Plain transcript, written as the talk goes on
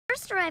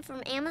First arrived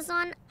from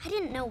Amazon, I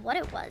didn't know what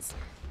it was.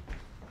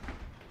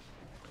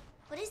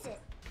 What is it?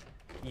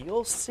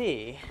 You'll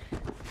see.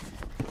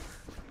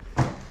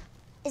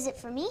 Is it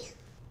for me?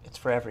 It's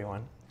for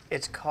everyone.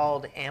 It's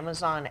called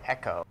Amazon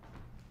Echo.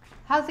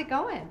 How's it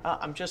going?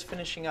 I'm just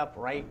finishing up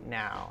right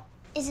now.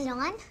 Is it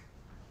on?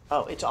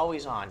 Oh, it's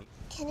always on.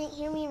 Can it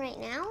hear me right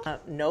now?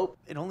 Nope.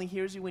 It only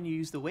hears you when you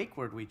use the wake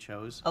word we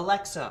chose.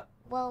 Alexa.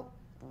 Well,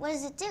 what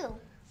does it do?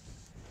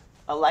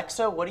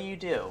 Alexa, what do you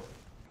do?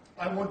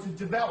 I want to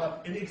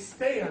develop and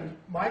expand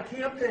my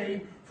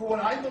campaign for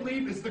what I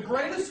believe is the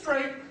greatest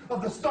strength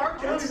of the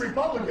Stark County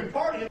Republican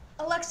Party.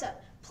 Alexa,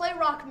 play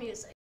rock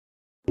music.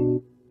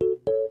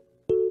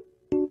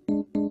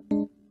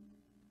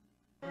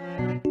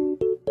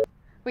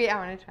 Wait, I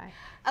want to try.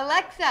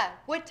 Alexa,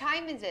 what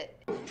time is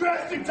it?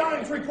 Drastic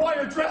times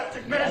require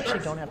drastic You measures.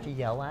 actually don't have to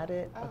yell at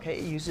it, okay?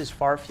 It uses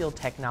far-field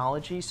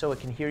technology so it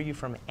can hear you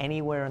from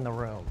anywhere in the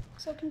room.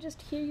 So it can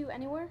just hear you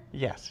anywhere?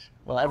 Yes.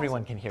 Well,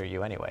 everyone can hear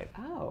you anyway.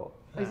 Oh,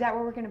 is that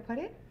where we're going to put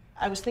it?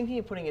 I was thinking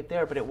of putting it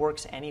there, but it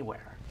works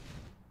anywhere.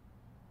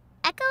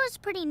 Echo is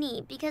pretty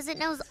neat because it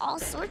knows all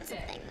sorts of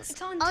things.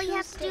 All you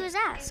have to do is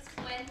ask.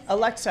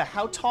 Alexa,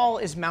 how tall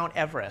is Mount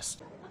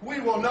Everest? We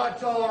will not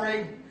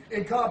tolerate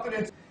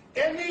incompetence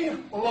any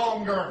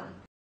longer.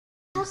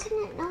 How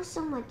can it know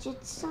so much?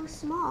 It's so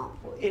small.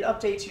 It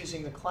updates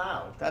using the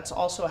cloud. That's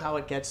also how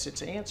it gets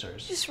its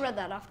answers. Just read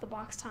that off the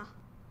box, huh?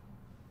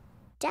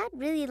 Dad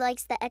really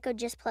likes that Echo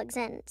just plugs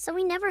in, so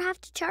we never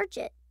have to charge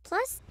it.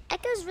 Plus,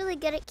 Echo's really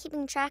good at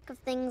keeping track of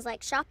things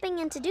like shopping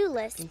and to-do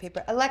lists. Wrapping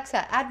paper.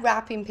 Alexa, add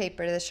wrapping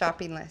paper to the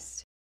shopping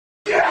list.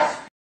 Yes!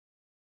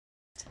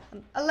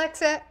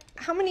 Alexa,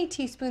 how many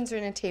teaspoons are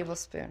in a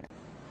tablespoon?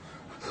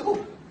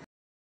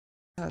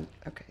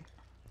 Okay.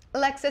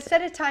 Alexa,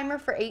 set a timer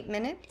for 8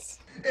 minutes.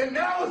 And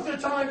now is the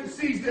time to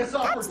seize this Dad's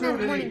not a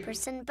opportunity. morning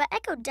person, but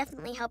Echo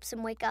definitely helps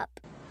him wake up.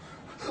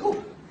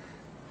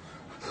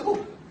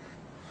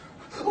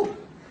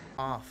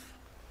 Off.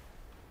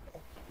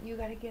 You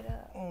gotta get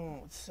up.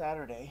 It's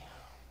Saturday.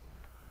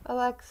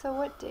 Alexa,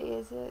 what day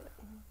is it?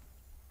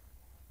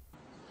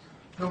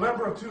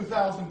 November of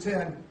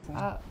 2010. I'm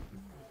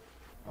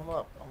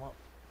up.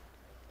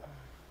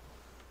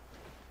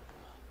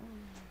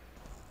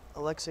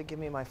 Alexa, give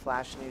me my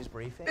flash news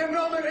briefing. And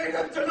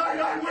nominated tonight,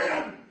 I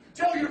win!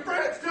 Tell your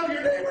friends, tell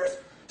your neighbors,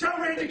 tell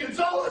Randy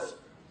Gonzalez.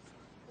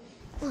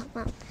 Look,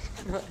 Mom.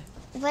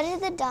 What did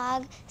the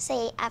dog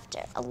say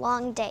after a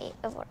long day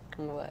of work?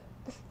 What?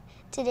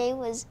 Today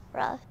was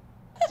rough.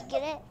 Did you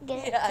get it?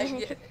 Get it? Yeah, I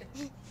get it.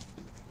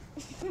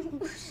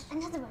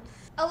 Another one.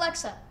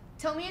 Alexa,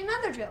 tell me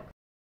another joke.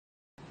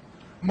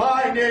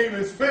 My name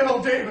is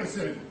Phil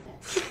Davison.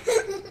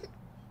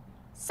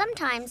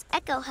 Sometimes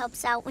Echo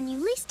helps out when you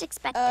least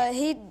expect it.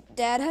 Hey,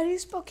 Dad, how do you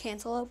spell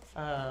cantaloupe?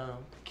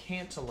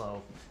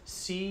 Cantaloupe.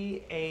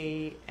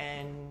 C-A-N-T...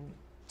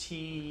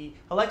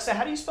 Alexa,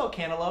 how do you spell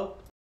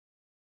cantaloupe?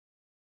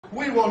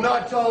 We will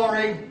not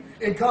tolerate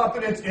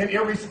incompetence and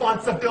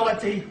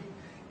irresponsibility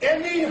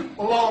any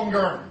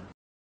longer.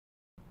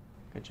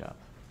 Good job.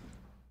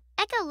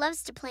 Echo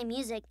loves to play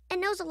music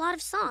and knows a lot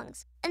of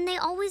songs, and they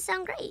always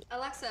sound great.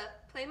 Alexa,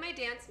 play my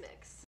dance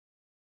mix.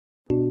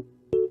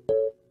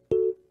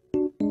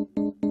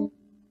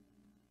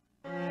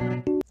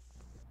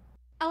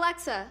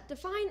 Alexa,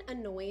 define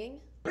annoying.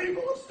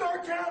 People of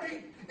Stark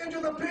County into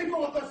the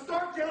people of the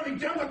Stark County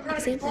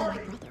Democratic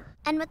Party.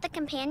 And with the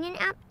companion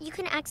app, you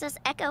can access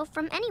Echo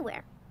from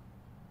anywhere.